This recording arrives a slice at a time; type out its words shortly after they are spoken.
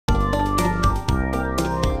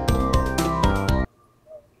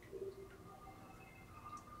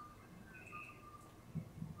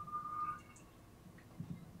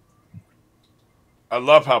I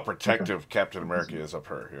love how protective Captain America is of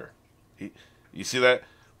her here. You see that?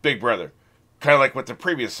 Big brother. Kind of like with the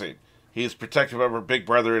previous scene. He's protective of her big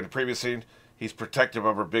brother in the previous scene. He's protective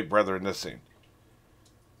of her big brother in this scene.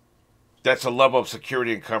 That's a level of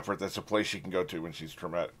security and comfort. That's a place she can go to when she's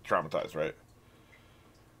traumatized, right?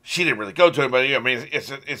 She didn't really go to him, but I mean,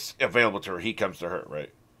 it's available to her. He comes to her,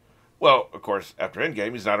 right? Well, of course, after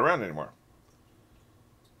Endgame, he's not around anymore.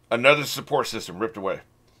 Another support system ripped away.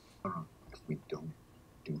 If we don't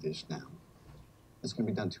do this now, it's going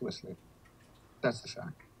to be done to us later. That's the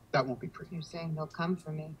fact. That won't be pretty. You're saying they'll come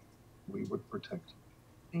for me. We would protect.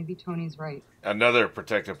 Maybe Tony's right. Another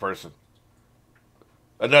protective person.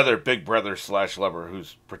 Another big brother / lover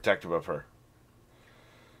who's protective of her.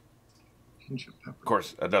 Pinch of pepper. Of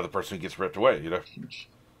course, another person who gets ripped away, you know? Pinch.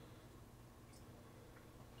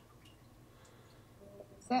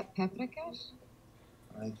 Is that paprika?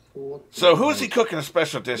 I thought. So who is he cooking a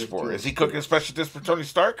special dish for? Is he cooking a special dish for Tony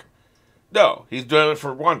Stark? No, he's doing it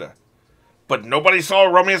for Wanda. But nobody saw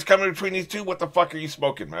a romance coming between these two? What the fuck are you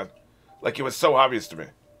smoking, man? Like, it was so obvious to me.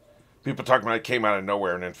 People talking about it came out of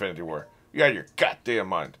nowhere in Infinity War. You out of your goddamn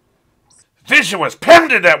mind. Vision was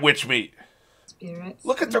pounding that witch meat. Spirits.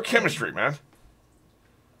 Look at their chemistry, man.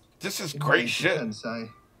 This is great shit. Defense, I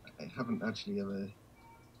haven't actually ever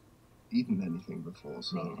eaten anything before,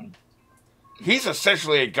 so... Amazing. He's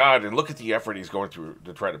essentially a god, and look at the effort he's going through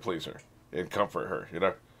to try to please her and comfort her, you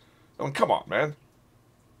know? I mean, come on, man.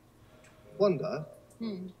 Wanda,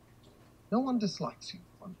 no one dislikes you,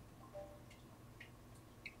 Wanda.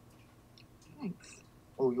 Thanks.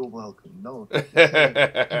 Oh, you're welcome. No, it's an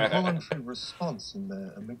involuntary response in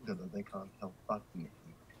their amygdala. They can't help but be.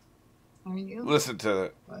 Are you? Listen to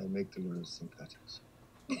that. My amygdala is synthetics.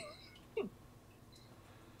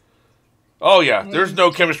 Oh, yeah. There's no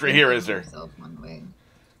chemistry here, is there? One way,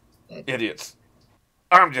 but Idiots.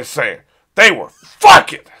 I'm just saying. They were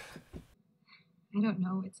fucking. I don't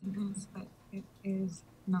know what's in this, but it is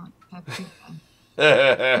not paprika.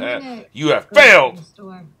 You have Go to the failed,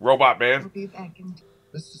 store. Robot I'll Man. be back in.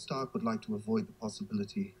 Mr. Stark would like to avoid the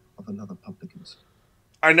possibility of another public incident.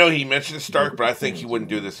 I know he mentioned Stark, but I think he wouldn't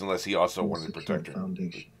do this unless he also wanted to Secure protect her.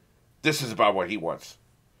 Foundation. This is about what he wants.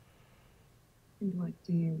 And what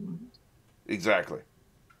do you want? Exactly.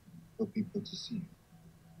 For people to see you.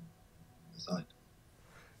 As I do.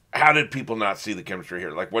 How did people not see the chemistry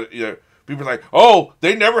here? Like, what, you know, people are like, oh,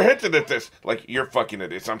 they never hinted at this. Like, you're fucking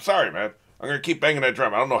idiots. I'm sorry, man. I'm going to keep banging that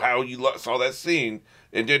drum. I don't know how you saw that scene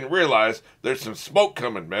and didn't realize there's some smoke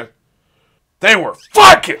coming, man. They were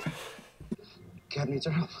fucking. Cat needs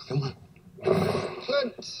our help. Come on.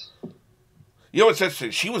 Clint! You know what's interesting?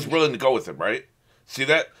 She was willing to go with him, right? See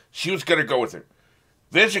that? She was going to go with him.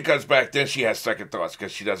 Vision comes back, then she has second thoughts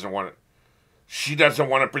because she doesn't want it. She doesn't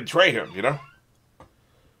want to betray him, you know?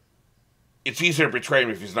 It's easier to betray him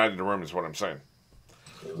if he's not in the room, is what I'm saying.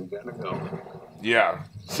 Here we gotta go. Yeah.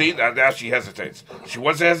 See, now she hesitates. She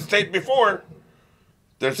wasn't hesitating before.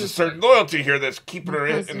 There's a certain loyalty here that's keeping her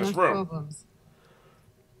in this room. Problems.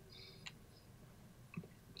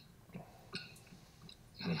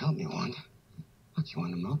 Gotta help me, Wanda. Look, you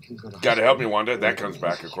want to milk and go to Gotta help me, Wanda. That comes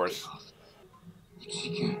back, of course.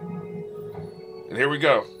 She can't. And here we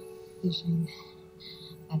go. Vision.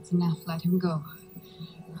 That's enough. Let him go.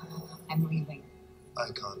 I'm leaving.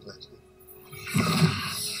 I can't let you.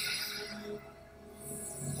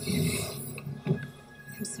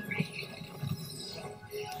 I'm sorry.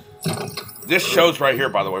 This shows right here,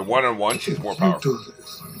 by the way, one-on-one, she's more powerful.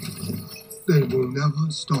 They will never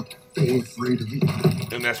stop being afraid of you.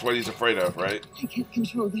 And that's what he's afraid of, right? I can't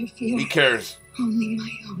control their fear. He cares. Only my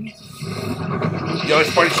own. You know,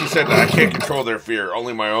 it's funny she said that I can't control their fear,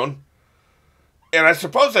 only my own. And I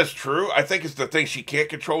suppose that's true. I think it's the thing she can't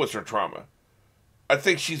control is her trauma. I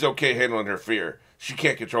think she's okay handling her fear. She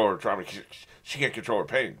can't control her trauma. She can't control her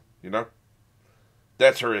pain, you know?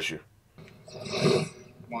 That's her issue.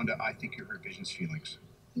 Wanda, I think you hurt Vision's feelings.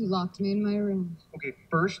 You locked me in my room. Okay,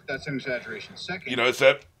 first, that's an exaggeration. Second, You notice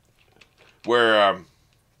that? Where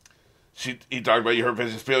he talked about you hurt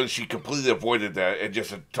Vision's feelings, she completely avoided that and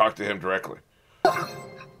just talked to him directly.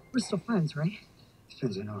 We're still friends, right?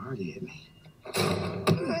 Depends on how hard he hit me.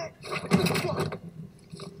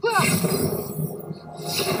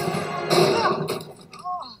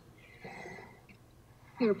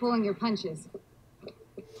 You were pulling your punches.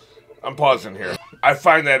 I'm pausing here. I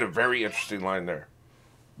find that a very interesting line there.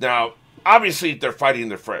 Now, obviously, they're fighting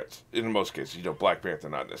their friends. In most cases. You know, Black Panther,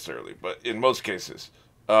 not necessarily. But in most cases,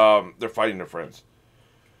 they're fighting their friends.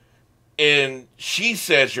 And she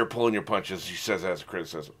says you're pulling your punches. She says that as a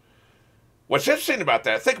criticism. What's interesting about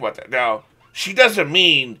that, think about that. Now, she doesn't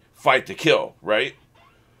mean fight to kill, right?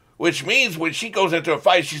 Which means when she goes into a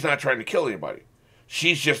fight, she's not trying to kill anybody.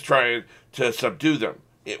 She's just trying to subdue them,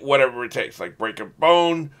 whatever it takes. Like break a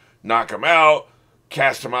bone, knock them out,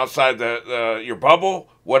 cast them outside your bubble,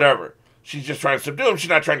 whatever. She's just trying to subdue them.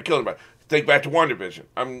 She's not trying to kill anybody. Think back to WandaVision.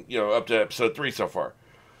 I'm up to episode 3 so far.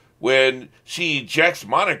 When she ejects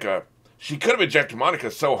Monica, she could have ejected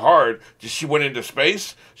Monica so hard that she went into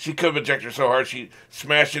space. She could have ejected her so hard she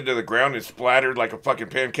smashed into the ground and splattered like a fucking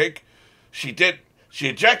pancake. She did. She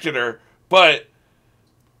ejected her, but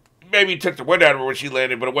maybe took the wind out of her when she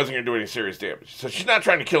landed, but it wasn't going to do any serious damage. So she's not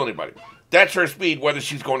trying to kill anybody. That's her speed, whether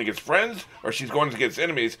she's going against friends or she's going against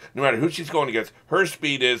enemies. No matter who she's going against, her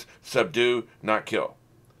speed is subdue, not kill.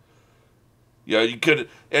 Yeah, you could,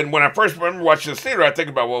 and when I first remember watching this theater, I think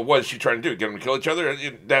about, well, what is she trying to do? Get them to kill each other?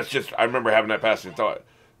 That's just, I remember having that passing thought.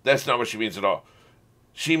 That's not what she means at all.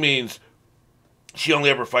 She means she only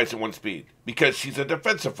ever fights at one speed. Because she's a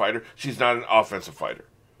defensive fighter, she's not an offensive fighter.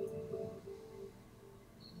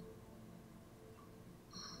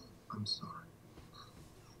 I'm sorry.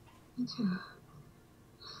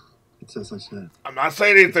 It's as I said. I'm not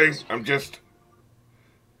saying anything, I'm just...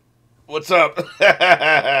 What's up?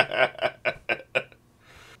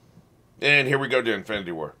 And here we go to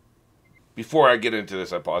Infinity War. Before I get into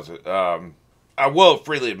this, I pause it. I will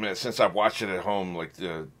freely admit, since I've watched it at home like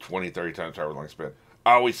 20, 30 times, however long it's been,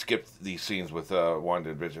 I always skip these scenes with Wanda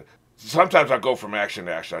and Vision. Sometimes I'll go from action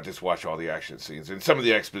to action. I just watch all the action scenes. And some of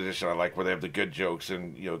the exposition I like where they have the good jokes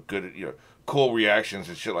and, good, cool reactions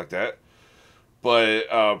and shit like that.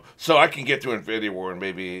 But, so I can get through Infinity War in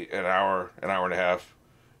maybe an hour and a half.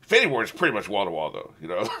 Infinity War is pretty much wall-to-wall, though,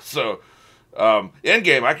 So,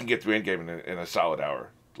 Endgame, I can get through Endgame in a solid hour.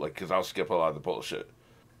 Because I'll skip a lot of the bullshit.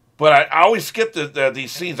 But I always skip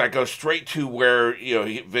these scenes. I go straight to where,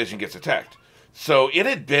 Vision gets attacked. So it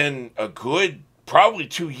had been a good, probably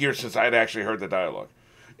 2 years since I had actually heard the dialogue.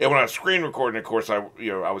 And when I was screen recording, of course, I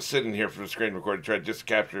was sitting here for the screen recording, trying to just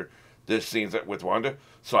capture the scenes with Wanda.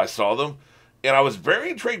 So I saw them. And I was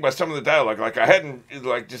very intrigued by some of the dialogue. Like, I hadn't,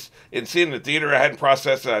 just in seeing the theater, I hadn't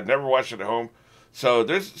processed it. I'd never watched it at home. So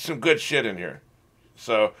there's some good shit in here.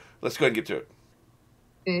 So let's go ahead and get to it.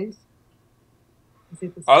 Fizz? Is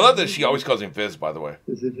it the I love that same she always calls him Fizz, by the way.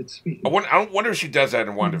 Is it its speed? I don't wonder if she does that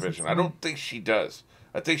in WandaVision. I don't think she does.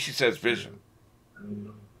 I think she says Vision. I don't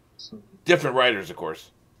know. Something. Different writers, of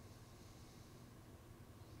course.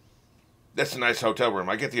 That's a nice hotel room.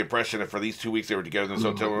 I get the impression that for these 2 weeks they were together in this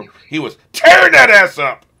hotel room, he was tearing that ass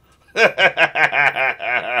up.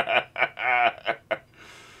 I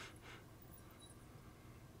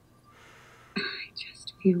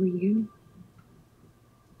just feel you.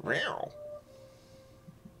 Real.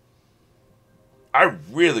 I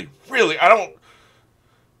don't...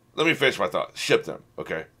 Let me finish my thought. Ship them,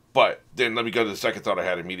 okay? But then let me go to the second thought I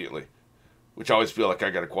had immediately, which I always feel like I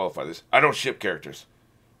got to qualify this. I don't ship characters.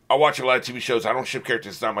 I watch a lot of TV shows. I don't ship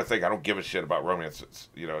characters. It's not my thing. I don't give a shit about romances,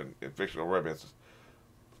 in fictional romances.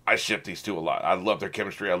 I ship these two a lot. I love their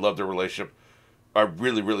chemistry. I love their relationship. I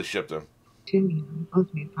really, really ship them. To me, we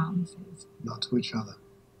both made promises. Not to each other.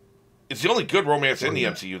 It's the only good romance in the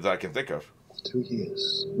MCU that I can think of. For 2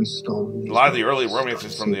 years, we stole. A lot of the early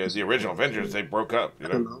romances from the original Avengers, they broke up. I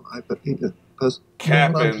don't know. But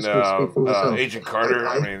Cap I'm and just gonna speak for myself. Agent Carter.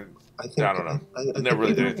 I don't know. I Never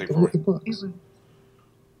really did anything for it.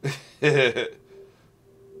 it.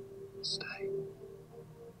 Stay.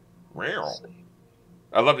 Real.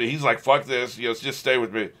 I love it. He's like, fuck this. Just stay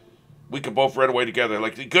with me. We can both run away together.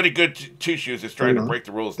 Like the goody good two shoes is trying to break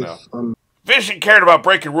the rules now. Vision cared about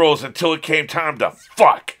breaking rules until it came time to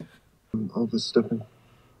fuck. I'm overstepping.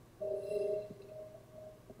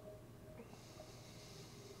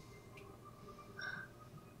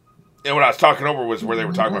 And what I was talking over was where they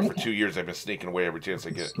were talking about for 2 years they've been sneaking away every chance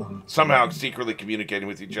they get. Somehow secretly communicating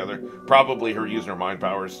with each other. Probably her using her mind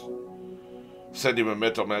powers. Send him a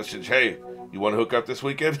mental message. Hey, you want to hook up this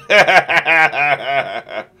weekend?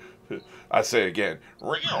 I say again.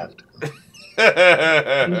 Real.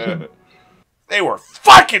 They were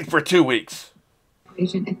fucking for 2 weeks.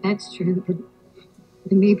 Vision, if that's true,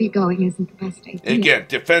 then maybe going isn't the best idea. Again,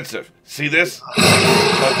 defensive. See this?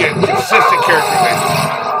 Again, consistent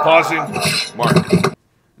characterization. Pausing. Mark. I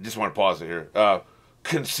just want to pause it here.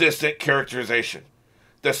 Consistent characterization.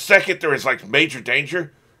 The second there is like major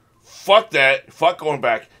danger, fuck that. Fuck going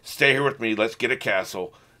back. Stay here with me. Let's get a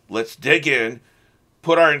castle. Let's dig in.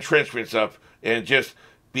 Put our entrenchments up and just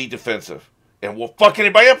be defensive. And we'll fuck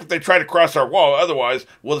anybody up if they try to cross our wall. Otherwise,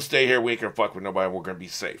 we'll stay here. We ain't gonna fuck with nobody. We're gonna be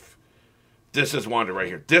safe. This is Wanda right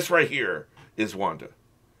here. This right here is Wanda.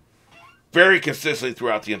 Very consistently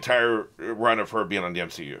throughout the entire run of her being on the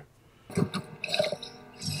MCU.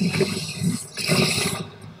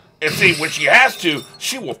 And see, when she has to,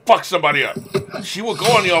 she will fuck somebody up. She will go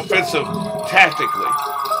on the offensive tactically.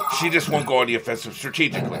 She just won't go on the offensive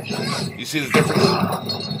strategically. You see the difference?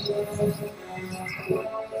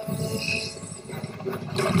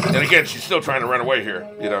 And again, she's still trying to run away here,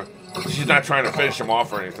 you know. She's not trying to finish him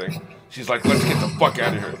off or anything. She's like, let's get the fuck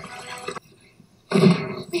out of here.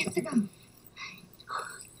 We have to go.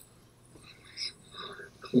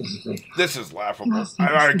 This is laughable.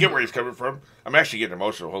 I get where he's coming from. I'm actually getting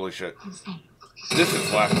emotional. Holy shit. This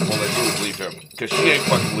is laughable that she would leave him. Because she ain't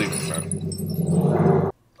fucking leaving,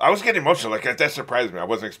 man. I was getting emotional. Like, that surprised me. I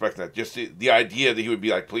wasn't expecting that. Just the idea that he would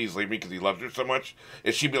be like, please leave me because he loves her so much.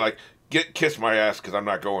 And she'd be like, kiss my ass because I'm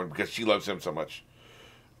not going because she loves him so much.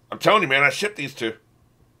 I'm telling you, man, I ship these two.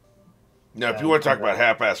 Now, if you want to talk about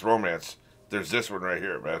half-ass romance, there's this one right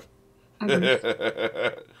here, man.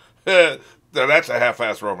 Now, that's a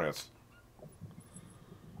half-ass romance.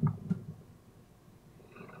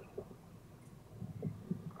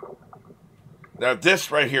 Now,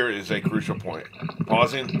 this right here is a crucial point.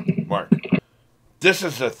 Pausing. Mark. This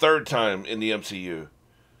is the third time in the MCU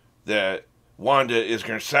that Wanda is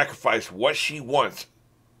going to sacrifice what she wants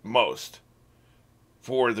most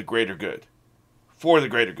for the greater good. For the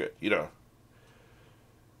greater good, you know.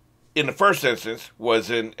 In the first instance was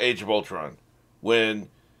in Age of Ultron, when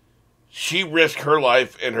she risked her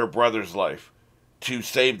life and her brother's life to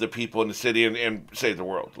save the people in the city and save the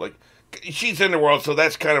world. Like, she's in the world, so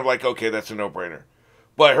that's kind of like, okay, that's a no-brainer.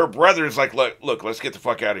 But her brother's like, look, let's get the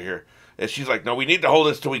fuck out of here. And she's like, no, we need to hold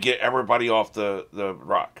this till we get everybody off the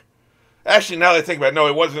rock. Actually, now that I think about it, no,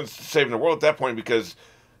 it wasn't saving the world at that point because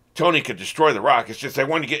Tony could destroy the rock. It's just they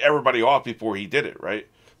wanted to get everybody off before he did it, right?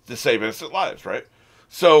 To save innocent lives, right?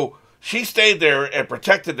 So she stayed there and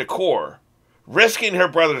protected the core, risking her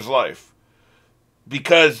brother's life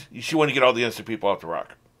because she wanted to get all the innocent people off the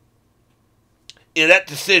rock. And that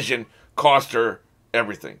decision cost her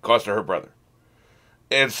everything, cost her brother.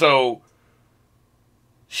 And so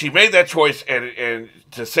she made that choice and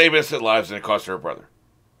to save innocent lives, and it cost her brother.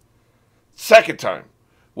 Second time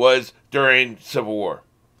was during Civil War.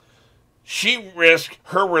 She risked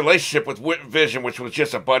her relationship with Vision, which was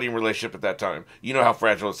just a budding relationship at that time. You know how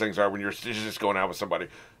fragile those things are when you're just going out with somebody.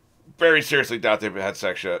 Very seriously doubt they've had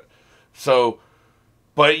sex yet. So,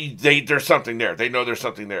 but there's something there. They know there's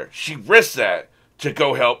something there. She risked that to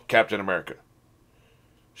go help Captain America.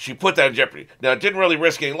 She put that in jeopardy. Now, it didn't really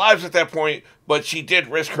risk any lives at that point, but she did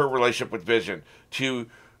risk her relationship with Vision to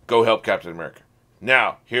go help Captain America.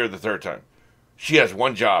 Now, here the third time. She has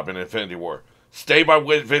one job in Infinity War. Stay by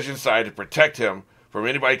Vision's side to protect him from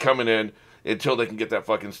anybody coming in until they can get that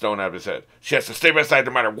fucking stone out of his head. She has to stay by his side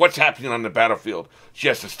no matter what's happening on the battlefield. She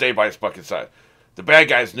has to stay by his fucking side. The bad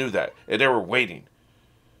guys knew that, and they were waiting.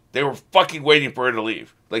 They were fucking waiting for her to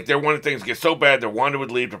leave. Like, they wanted things to get so bad that Wanda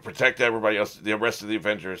would leave to protect everybody else, the rest of the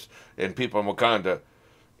Avengers and people in Wakanda,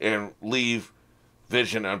 and leave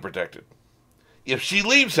Vision unprotected. If she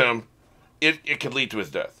leaves him, it could lead to his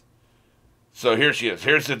death. So here she is.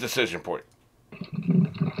 Here's the decision point.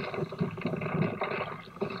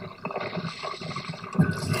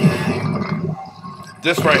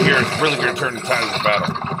 This right here is really going to turn the tide of the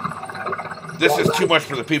battle. This is too much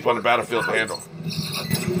for the people on the battlefield to handle.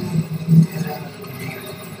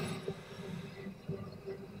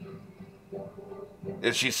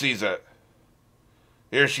 And she sees that.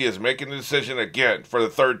 Here she is making the decision again for the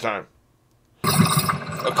third time.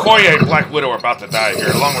 Okoye and Black Widow are about to die here,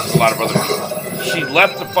 along with a lot of other people. She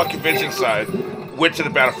left the fucking Vision side, went to the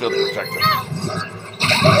battlefield to protect them.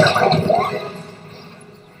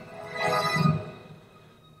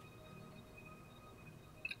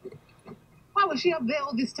 Why was she up there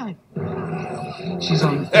all this time? She's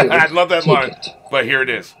on. I love that line, but here it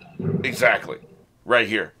is. Exactly. Right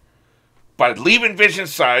here. By leaving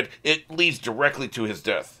Vision's side, it leads directly to his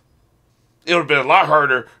death. It would have been a lot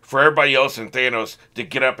harder for everybody else and Thanos to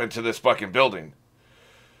get up into this fucking building.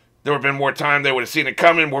 There would have been more time. They would have seen it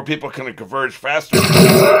coming. More people could have converged faster.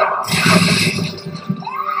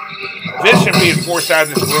 Vision being forced out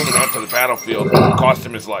of this room and onto the battlefield cost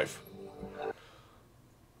him his life.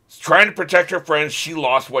 Trying to protect her friends, she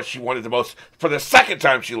lost what she wanted the most. For the second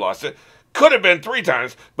time she lost it. Could have been 3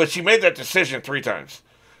 times, but she made that decision 3 times.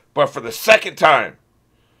 But for the second time,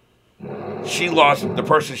 she lost the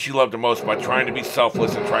person she loved the most by trying to be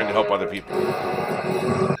selfless and trying to help other people.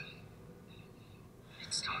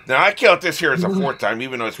 Now, I count this here as a 4th time,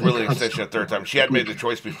 even though it's really an extension of 3rd time. She had made the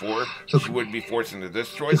choice before. She wouldn't be forced into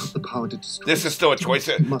this choice. This is still a choice.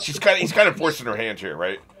 He's kind of forcing her hand here,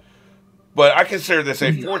 right? But I consider this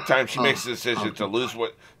a 4th time she makes the decision to lose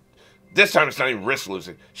what... This time it's not even risk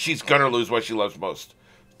losing. She's going to lose what she loves most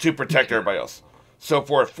to protect everybody else. So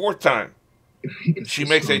for a fourth time, If he gets she the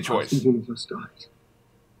makes a stone, choice. half the universe dies.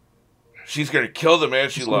 She's going to kill the man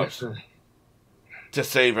she It's not loves fair. to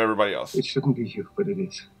save everybody else. It shouldn't be you, but it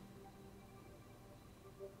is.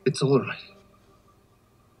 It's all right.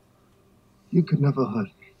 You could never hurt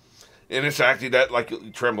me. And it's acting that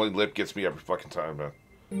like trembling lip gets me every fucking time, man.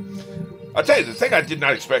 I'll tell you, the thing I did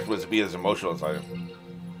not expect was to be as emotional as I am.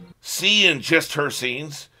 Seeing just her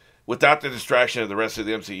scenes without the distraction of the rest of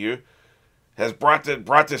the MCU has brought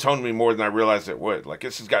this home to me more than I realized it would. Like,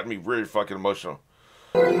 this has gotten me really fucking emotional.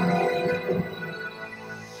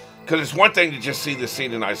 Because it's one thing to just see this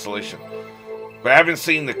scene in isolation. But having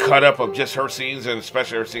seen the cut up of just her scenes, and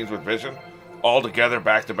especially her scenes with Vision, all together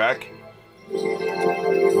back to back,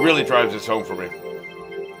 really drives this home for me.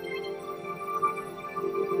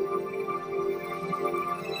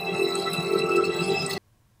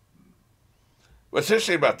 What's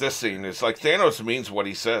interesting about this scene is, like, Thanos means what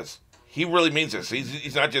he says. He really means this.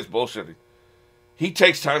 He's not just bullshitting. He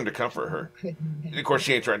takes time to comfort her. And of course,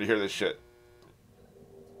 she ain't trying to hear this shit.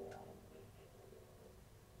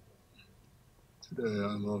 Today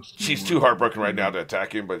I lost. She's too heartbroken right now to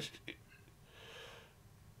attack him, but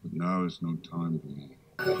now is no time for me.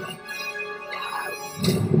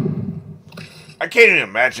 I can't even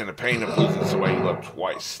imagine the pain of losing somebody you love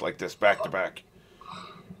twice, like this, back to back.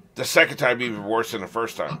 The second time even worse than the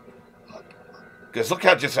first time. Because look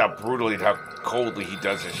how brutally and how coldly he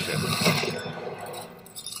does this shit.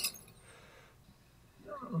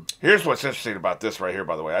 Here's what's interesting about this right here,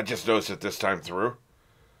 by the way. I just noticed it this time through.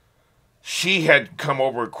 She had come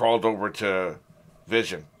over and crawled over to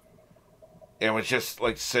Vision. And was just,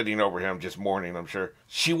 like, sitting over him, just mourning, I'm sure.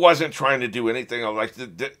 She wasn't trying to do anything. Like, you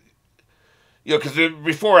know, because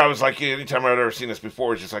before I was like, anytime I'd ever seen this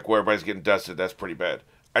before, it's just like, well, everybody's getting dusted. That's pretty bad.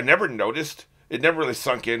 I never noticed. It never really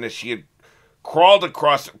sunk in that she had crawled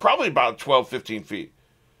across probably about 12, 15 feet.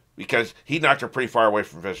 Because he knocked her pretty far away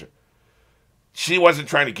from Vision. She wasn't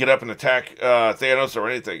trying to get up and attack Thanos or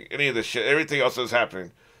anything. Any of this shit. Everything else that was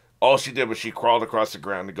happening. All she did was she crawled across the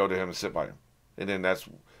ground to go to him and sit by him. And then that's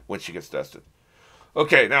when she gets dusted.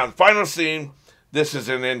 Okay, now the final scene. This is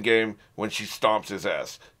in Endgame when she stomps his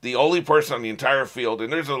ass. The only person on the entire field,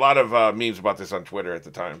 and there's a lot of memes about this on Twitter at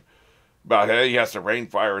the time, about how he has to rain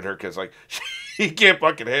fire at her because, like, he can't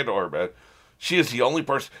fucking handle her, man. She is the only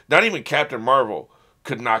person, not even Captain Marvel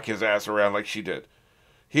could knock his ass around like she did.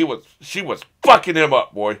 She was fucking him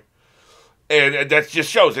up, boy. And that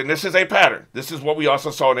just shows, and this is a pattern. This is what we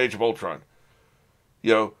also saw in Age of Ultron.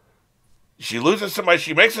 You know, she loses somebody,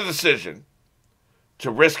 she makes a decision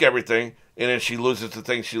to risk everything, and then she loses the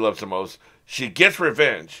thing she loves the most. She gets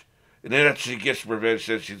revenge, and then after she gets revenge,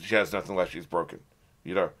 then she has nothing left. She's broken,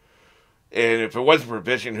 you know. And if it wasn't for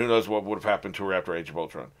Vision, who knows what would have happened to her after Age of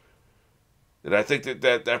Ultron. And I think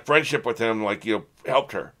that friendship with him, like, you know,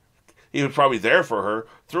 helped her. He was probably there for her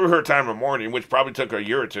through her time of mourning, which probably took her a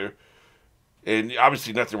year or two. And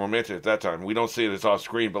obviously nothing romantic at that time. We don't see it as off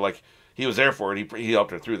screen, but, like, he was there for her, and he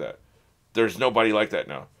helped her through that. There's nobody like that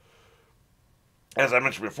now. As I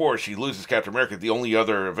mentioned before, she loses Captain America, the only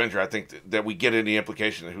other Avenger, I think, that we get any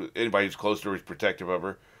implication that anybody who's close to her is protective of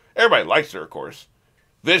her. Everybody likes her, of course.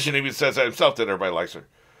 Vision even says that himself, that everybody likes her.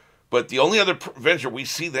 But the only other Avenger we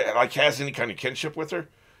see that, like, has any kind of kinship with her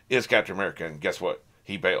is Captain America. And guess what?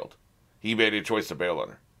 He bailed. He made a choice to bail on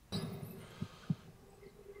her.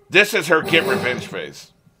 This is her get revenge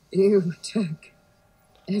phase. You took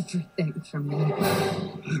everything from me.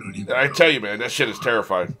 And I tell you, man, that shit is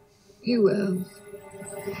terrifying. You will.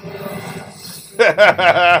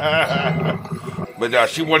 But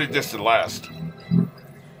she wanted this to last.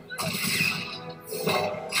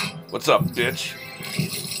 What's up, bitch?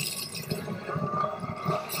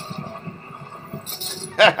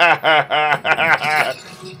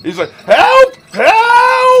 He's like, help!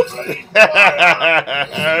 Help!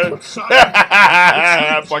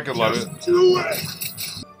 I fucking love it. Do it!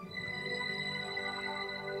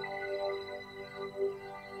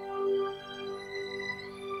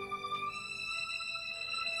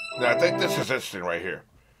 Now, I think this is interesting right here.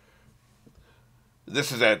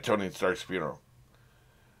 This is at Tony Stark's funeral.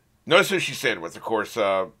 Notice who she stayed with, of course.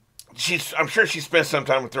 I'm sure she spent some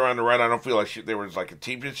time with her on the run. I don't feel like there was like a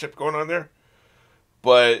teamship going on there,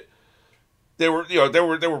 but they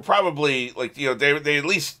were probably like, you know, they at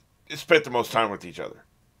least spent the most time with each other.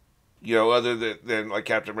 You know, other than like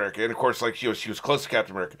Captain America, and of course, like, she was close to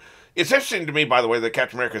Captain America. It's interesting to me, by the way, that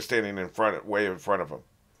Captain America is standing way in front of him,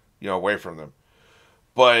 you know, away from them.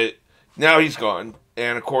 But now he's gone,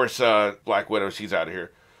 and of course, Black Widow, she's out of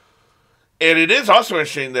here. And it is also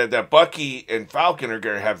interesting that Bucky and Falcon are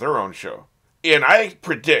going to have their own show. And I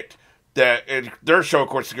predict that, and their show, of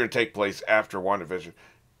course, is going to take place after WandaVision.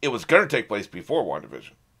 It was going to take place before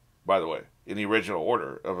WandaVision, by the way, in the original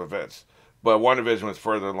order of events. But WandaVision was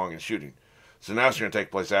further along in shooting. So now it's going to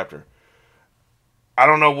take place after. I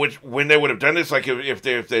don't know when they would have done this. Like, if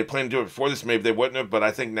they planned to do it before this, maybe they wouldn't have. But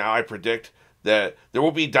I think now I predict that there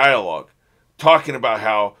will be dialogue talking about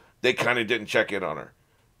how they kind of didn't check in on her.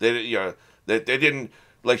 They didn't,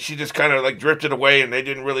 like, she just kind of, like, drifted away, and they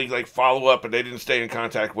didn't really, like, follow up, and they didn't stay in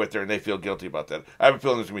contact with her, and they feel guilty about that. I have a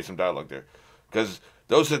feeling there's going to be some dialogue there. Because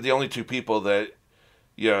those are the only two people that,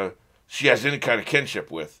 she has any kind of kinship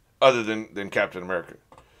with, other than Captain America.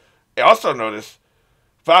 I also notice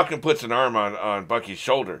Falcon puts an arm on Bucky's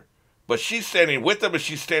shoulder, but she's standing with them, and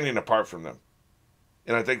she's standing apart from them.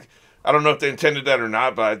 And I don't know if they intended that or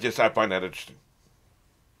not, but I find that interesting.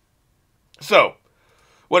 So,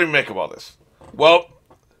 what do you make of all this? Well,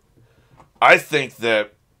 I think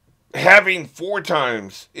that having 4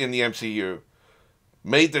 times in the MCU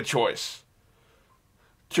made the choice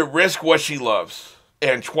to risk what she loves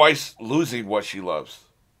and twice losing what she loves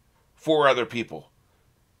for other people,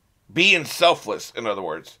 being selfless, in other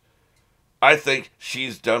words, I think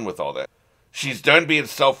she's done with all that. She's done being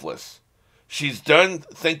selfless. She's done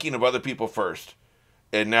thinking of other people first,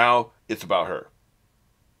 and now it's about her.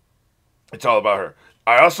 It's all about her.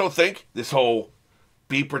 I also think this whole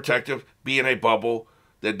be protective, be in a bubble,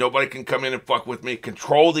 that nobody can come in and fuck with me,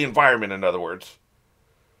 control the environment, in other words,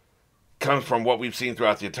 comes from what we've seen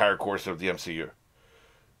throughout the entire course of the MCU.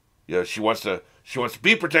 She wants to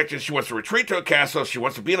be protected. She wants to retreat to a castle. She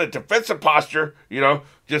wants to be in a defensive posture.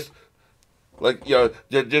 Just like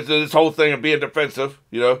this whole thing of being defensive.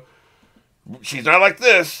 She's not like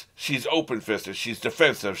this. She's open-fisted. She's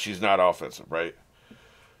defensive. She's not offensive, right?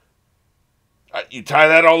 You tie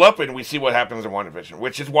that all up, and we see what happens in WandaVision,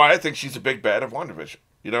 which is why I think she's a big bad of WandaVision.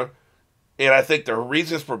 And I think the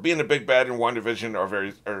reasons for being a big bad in WandaVision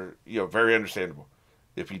are very understandable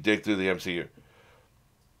if you dig through the MCU.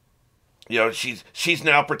 She's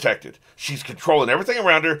now protected. She's controlling everything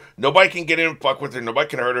around her. Nobody can get in and fuck with her. Nobody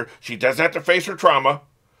can hurt her. She doesn't have to face her trauma.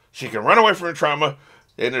 She can run away from her trauma,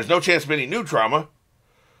 and there's no chance of any new trauma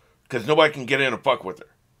because nobody can get in and fuck with her.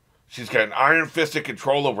 She's got an iron-fisted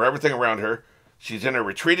control over everything around her. She's in a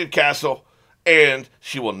retreated castle, and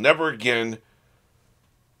she will never again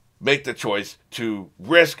make the choice to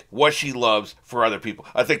risk what she loves for other people.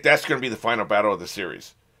 I think that's going to be the final battle of the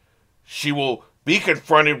series. She will be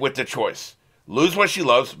confronted with the choice. Lose what she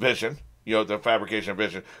loves, Vision, the fabrication of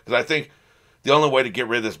Vision, because I think the only way to get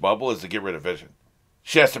rid of this bubble is to get rid of Vision.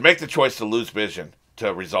 She has to make the choice to lose Vision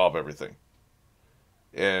to resolve everything.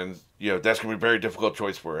 And, that's going to be a very difficult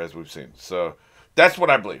choice for her, as we've seen. So, that's what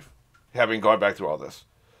I believe, having gone back through all this.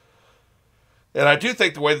 And I do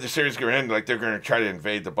think the way the series is going to end, like, they're going to try to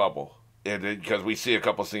invade the bubble. And because we see a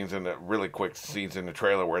couple scenes really quick scenes in the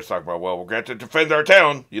trailer where it's talking about, well, we're going to have to defend our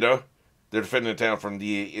town, They're defending the town from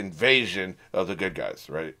the invasion of the good guys,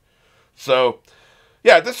 right? So,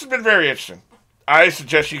 yeah, this has been very interesting. I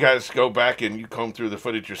suggest you guys go back and you comb through the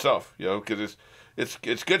footage yourself, because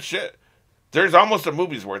it's good shit. There's almost a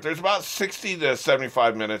movie's worth. There's about 60 to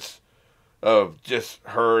 75 minutes of just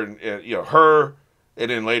her and her,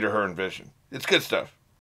 and then later her and Vision. It's good stuff.